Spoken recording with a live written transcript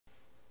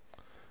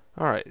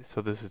Alright,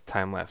 so this is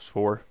Timelapse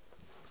 4.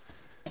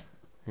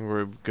 And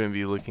we're going to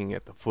be looking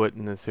at the foot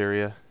in this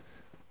area.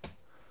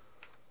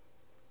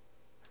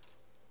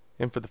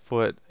 And for the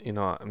foot, I'm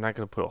not going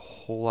to put a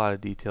whole lot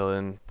of detail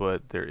in,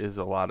 but there is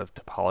a lot of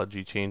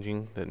topology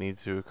changing that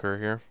needs to occur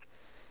here.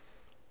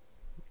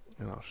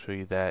 And I'll show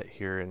you that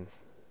here as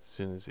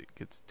soon as it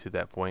gets to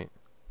that point.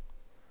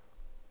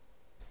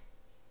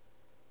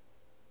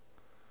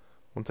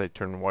 Once I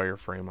turn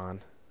wireframe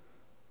on.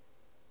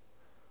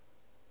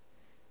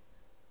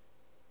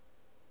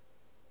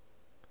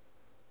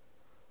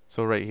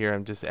 So right here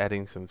I'm just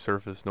adding some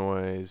surface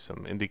noise,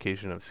 some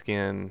indication of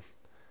skin,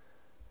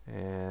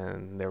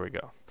 and there we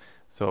go.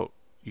 So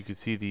you can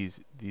see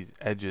these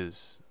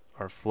edges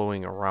are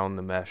flowing around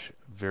the mesh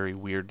very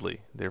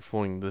weirdly. They're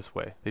flowing this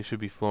way. They should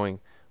be flowing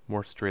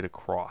more straight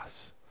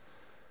across.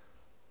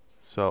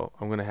 So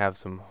I'm going to have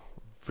some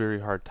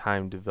very hard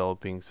time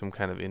developing some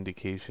kind of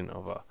indication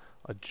of a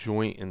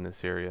joint in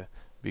this area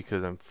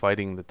because I'm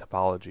fighting the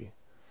topology.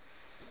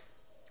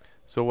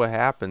 So what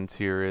happens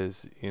here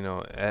is,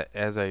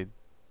 as I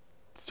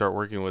start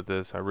working with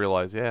this, I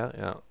realize,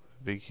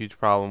 big huge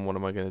problem. What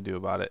am I going to do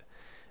about it?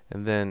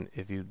 And then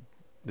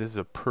this is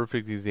a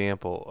perfect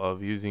example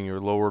of using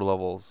your lower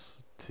levels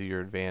to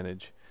your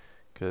advantage,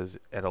 because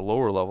at a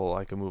lower level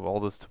I can move all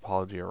this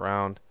topology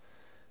around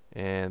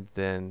and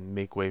then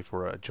make way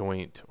for a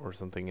joint or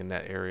something in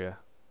that area.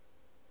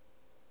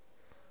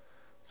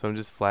 So I'm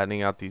just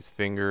flattening out these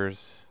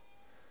fingers,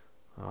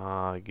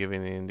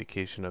 giving an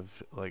indication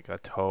of like a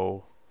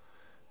toe.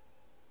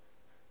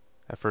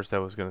 At first I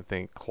was going to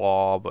think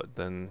claw, but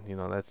then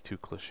that's too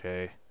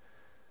cliche.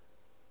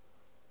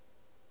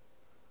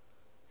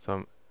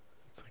 So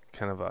it's like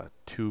kind of a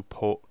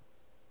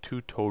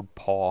two-toed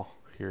paw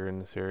here in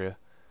this area.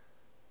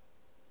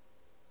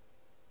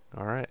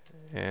 Alright,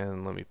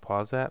 and let me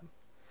pause that.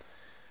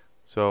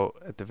 So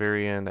at the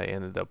very end I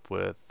ended up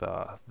with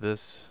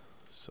this.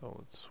 So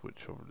let's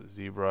switch over to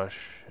ZBrush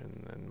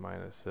and then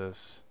minus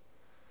this.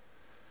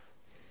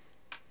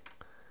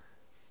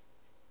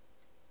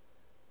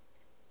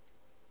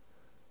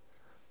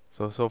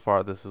 So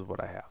far this is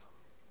what I have.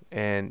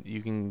 And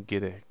you can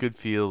get a good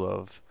feel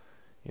of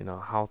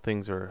how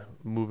things are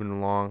moving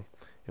along.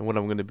 And what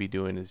I'm going to be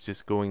doing is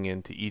just going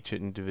into each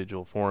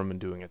individual form and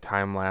doing a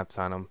time lapse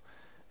on them,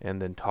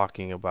 and then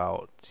talking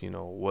about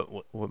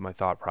what my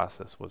thought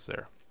process was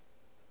there.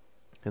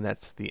 And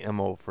that's the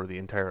MO for the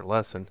entire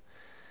lesson.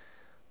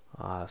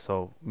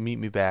 So meet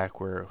me back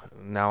where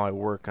now I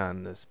work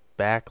on this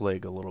back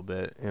leg a little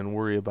bit and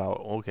worry about,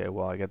 okay,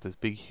 well, I got this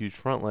big huge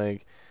front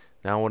leg.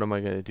 Now what am I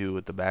going to do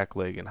with the back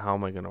leg, and how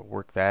am I going to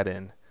work that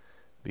in?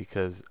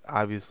 Because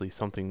obviously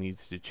something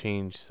needs to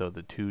change so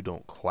the two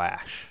don't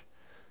clash.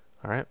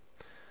 Alright,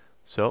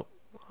 so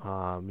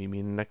meet me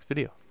in the next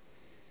video.